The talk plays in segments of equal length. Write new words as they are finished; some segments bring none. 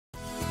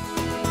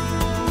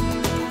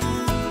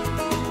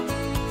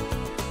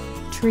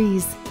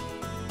trees.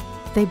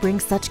 They bring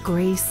such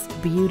grace,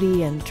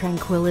 beauty, and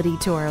tranquility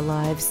to our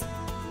lives.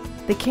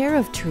 The Care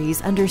of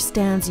Trees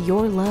understands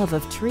your love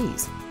of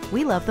trees.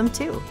 We love them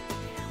too.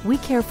 We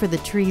care for the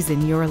trees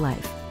in your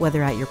life,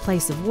 whether at your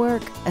place of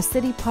work, a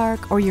city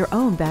park, or your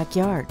own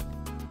backyard.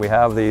 We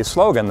have the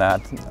slogan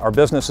that our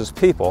business is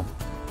people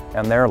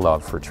and their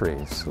love for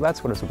trees. So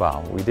that's what it's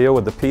about. We deal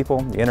with the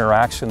people, the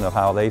interaction of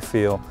how they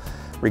feel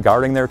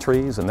regarding their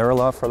trees and their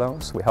love for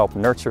those. We help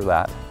nurture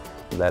that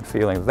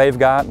feeling they've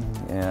got,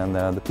 and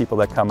the people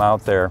that come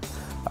out there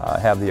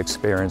have the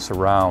experience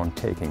around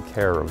taking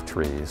care of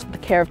trees. The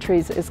Care of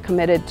Trees is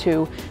committed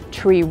to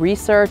tree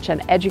research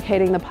and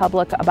educating the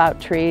public about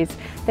trees.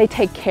 They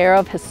take care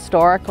of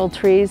historical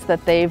trees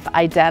that they've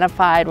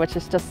identified, which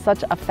is just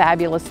such a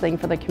fabulous thing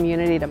for the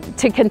community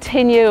to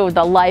continue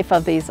the life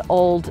of these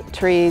old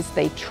trees.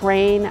 They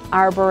train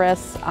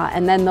arborists,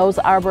 and then those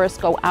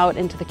arborists go out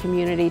into the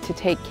community to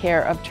take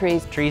care of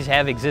trees. Trees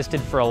have existed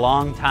for a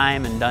long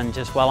time and done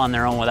just well on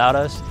their own without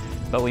us,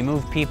 but we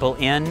move people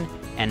in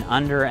and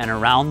under and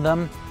around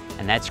them,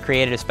 and that's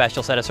created a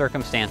special set of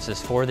circumstances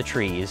for the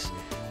trees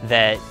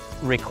that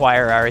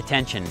require our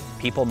attention.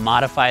 People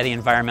modify the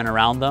environment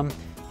around them,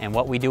 and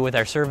what we do with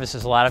our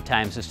services a lot of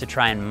times is to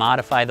try and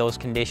modify those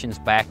conditions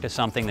back to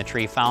something the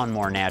tree found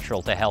more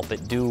natural to help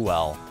it do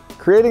well.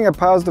 Creating a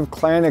positive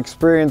client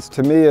experience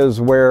to me is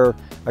where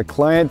a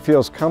client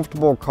feels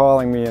comfortable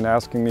calling me and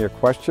asking me a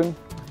question,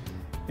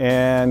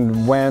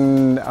 and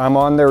when I'm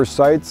on their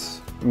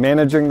sites,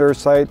 managing their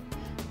site,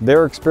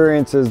 their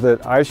experience is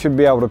that I should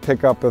be able to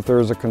pick up if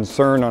there's a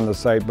concern on the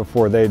site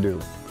before they do.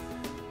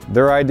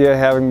 Their idea of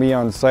having me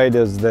on site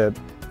is that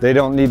they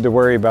don't need to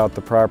worry about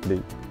the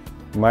property.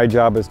 My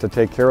job is to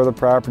take care of the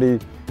property.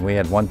 We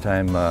had one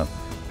time a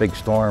big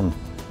storm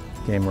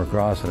came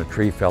across and a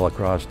tree fell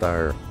across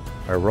our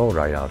road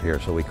right out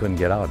here, so we couldn't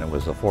get out, and it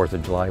was the 4th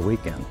of July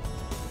weekend.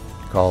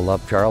 Called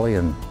up Charlie,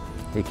 and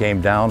he came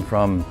down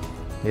from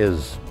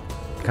his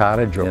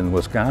cottage in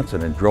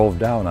Wisconsin and drove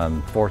down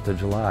on 4th of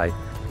July.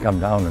 Come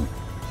down and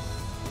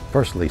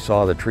personally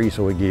saw the tree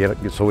so we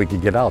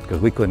could get out, because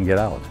we couldn't get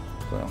out.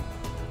 So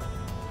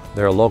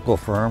they're a local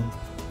firm,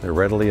 they're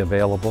readily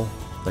available,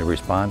 they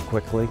respond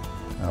quickly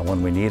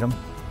when we need them,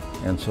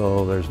 and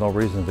so there's no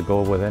reason to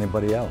go with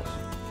anybody else.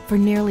 For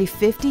nearly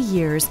 50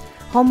 years,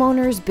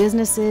 homeowners,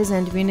 businesses,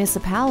 and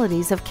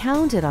municipalities have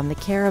counted on the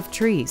Care of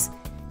Trees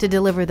to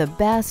deliver the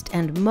best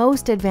and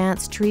most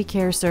advanced tree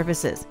care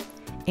services,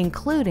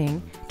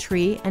 including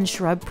tree and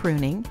shrub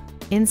pruning,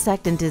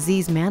 insect and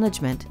disease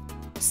management,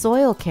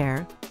 soil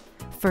care,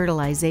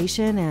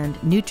 fertilization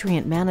and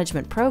nutrient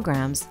management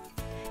programs,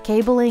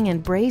 cabling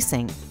and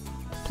bracing,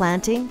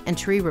 planting and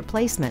tree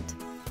replacement,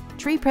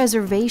 tree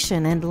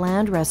preservation and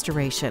land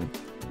restoration,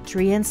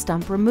 tree and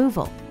stump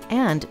removal,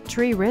 and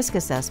tree risk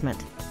assessment.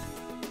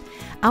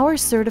 Our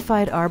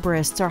certified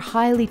arborists are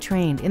highly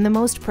trained in the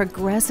most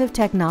progressive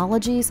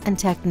technologies and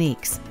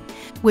techniques,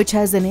 which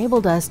has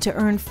enabled us to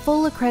earn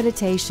full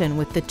accreditation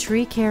with the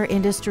Tree Care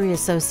Industry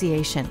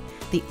Association,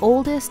 the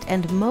oldest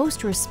and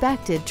most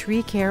respected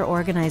tree care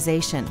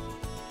organization.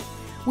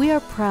 We are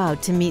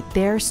proud to meet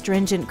their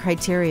stringent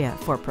criteria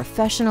for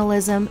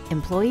professionalism,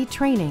 employee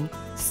training,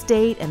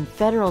 state and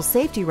federal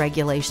safety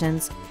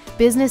regulations,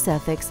 business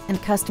ethics,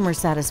 and customer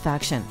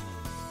satisfaction.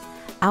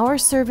 Our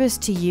service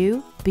to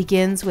you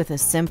begins with a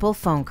simple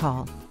phone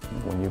call.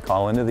 When you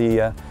call into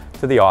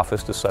the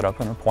office to set up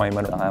an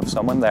appointment, I'll have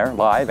someone there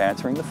live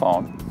answering the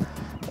phone,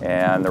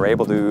 and they're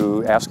able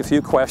to ask a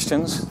few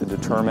questions to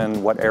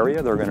determine what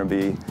area they're going to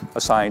be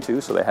assigned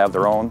to, so they have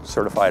their own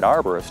certified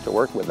arborist to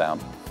work with them.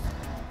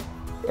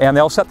 And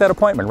they'll set that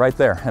appointment right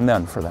there and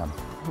then for them.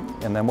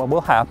 And then what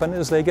will happen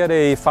is they get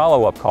a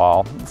follow-up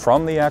call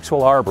from the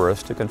actual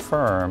arborist to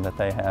confirm that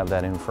they have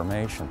that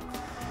information,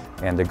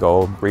 and to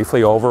go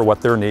briefly over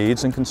what their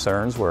needs and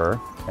concerns were.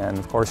 And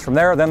of course from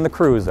there, then the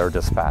crews are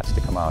dispatched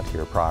to come out to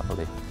your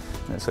property.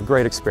 And it's a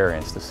great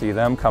experience to see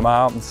them come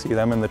out and see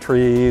them in the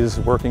trees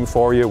working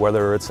for you,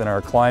 whether it's in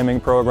our climbing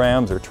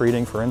programs or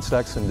treating for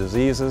insects and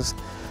diseases.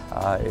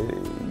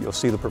 You'll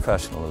see the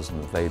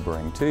professionalism that they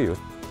bring to you.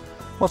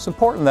 Well, it's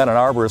important that an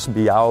arborist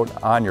be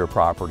out on your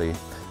property.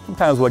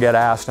 Sometimes we'll get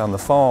asked on the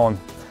phone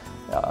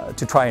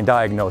to try and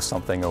diagnose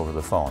something over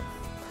the phone.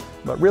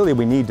 But really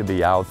we need to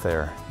be out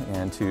there,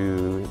 and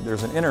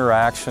there's an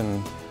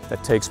interaction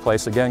that takes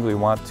place. Again, we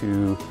want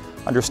to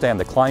understand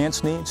the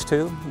client's needs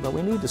too, but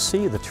we need to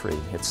see the tree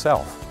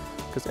itself,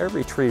 because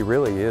every tree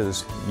really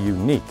is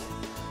unique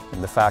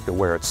in the fact of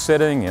where it's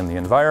sitting, in the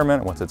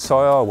environment, what's its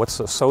soil, what's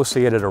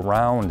associated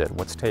around it,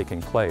 what's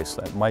taking place,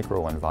 that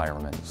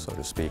microenvironment, so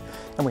to speak.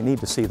 And we need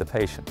to see the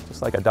patient.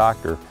 Just like a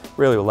doctor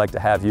really would like to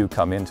have you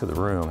come into the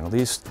room and at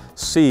least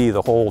see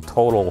the whole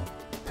total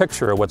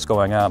picture of what's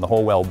going on, the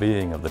whole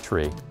well-being of the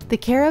tree. The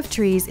Care of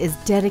Trees is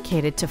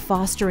dedicated to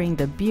fostering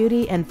the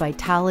beauty and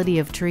vitality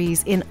of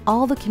trees in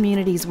all the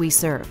communities we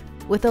serve,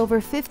 with over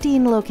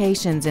 15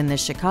 locations in the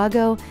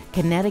Chicago,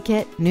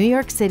 Connecticut, New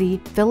York City,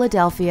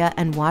 Philadelphia,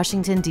 and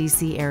Washington,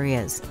 D.C.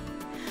 areas.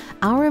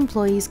 Our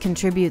employees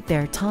contribute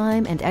their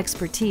time and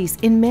expertise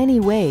in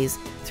many ways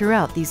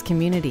throughout these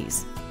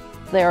communities.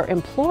 Their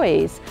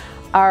employees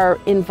are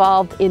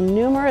involved in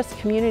numerous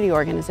community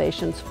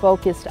organizations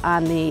focused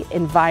on the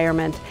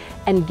environment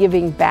and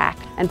giving back.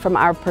 And from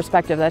our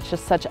perspective, that's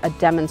just such a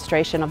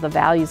demonstration of the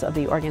values of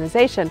the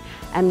organization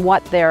and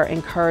what they're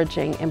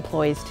encouraging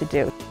employees to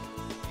do.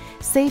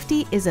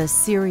 Safety is a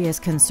serious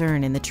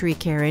concern in the tree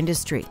care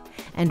industry,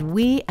 and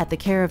we at the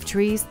Care of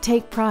Trees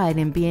take pride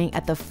in being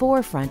at the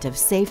forefront of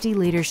safety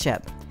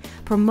leadership,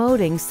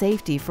 promoting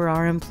safety for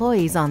our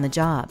employees on the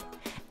job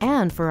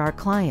and for our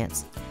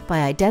clients by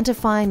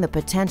identifying the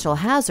potential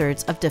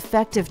hazards of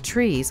defective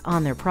trees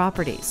on their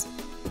properties.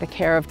 The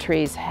Care of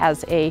Trees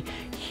has a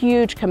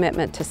huge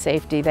commitment to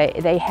safety.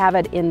 They have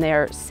it in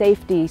their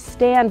safety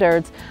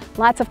standards.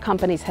 Lots of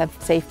companies have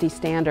safety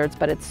standards,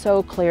 but it's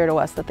so clear to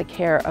us that the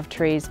Care of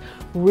Trees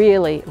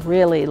really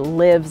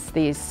lives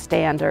these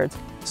standards.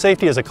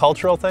 Safety is a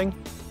cultural thing.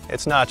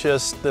 It's not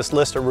just this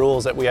list of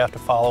rules that we have to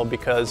follow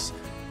because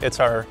it's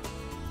our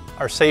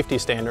safety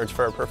standards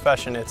for our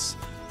profession.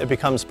 It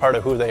becomes part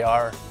of who they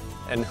are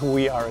and who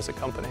we are as a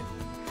company.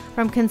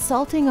 From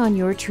consulting on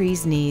your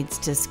tree's needs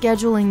to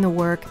scheduling the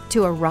work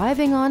to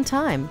arriving on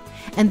time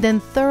and then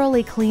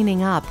thoroughly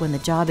cleaning up when the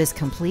job is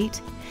complete,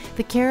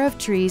 the Care of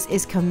Trees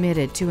is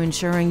committed to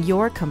ensuring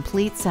your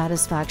complete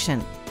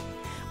satisfaction.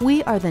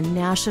 We are the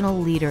national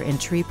leader in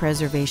tree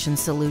preservation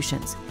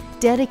solutions,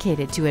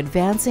 dedicated to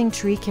advancing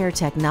tree care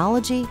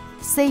technology,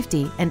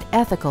 safety, and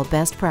ethical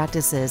best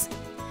practices.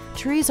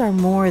 Trees are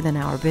more than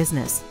our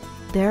business.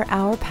 They're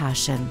our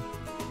passion.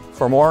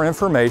 For more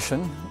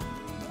information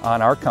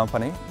on our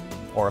company,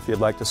 or if you'd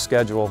like to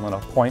schedule an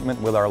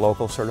appointment with our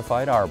local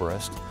certified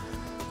arborist,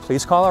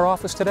 please call our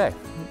office today.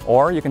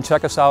 Or you can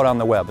check us out on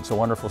the web. It's a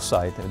wonderful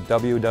site at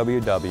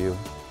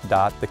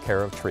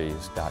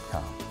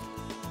www.thecareoftrees.com.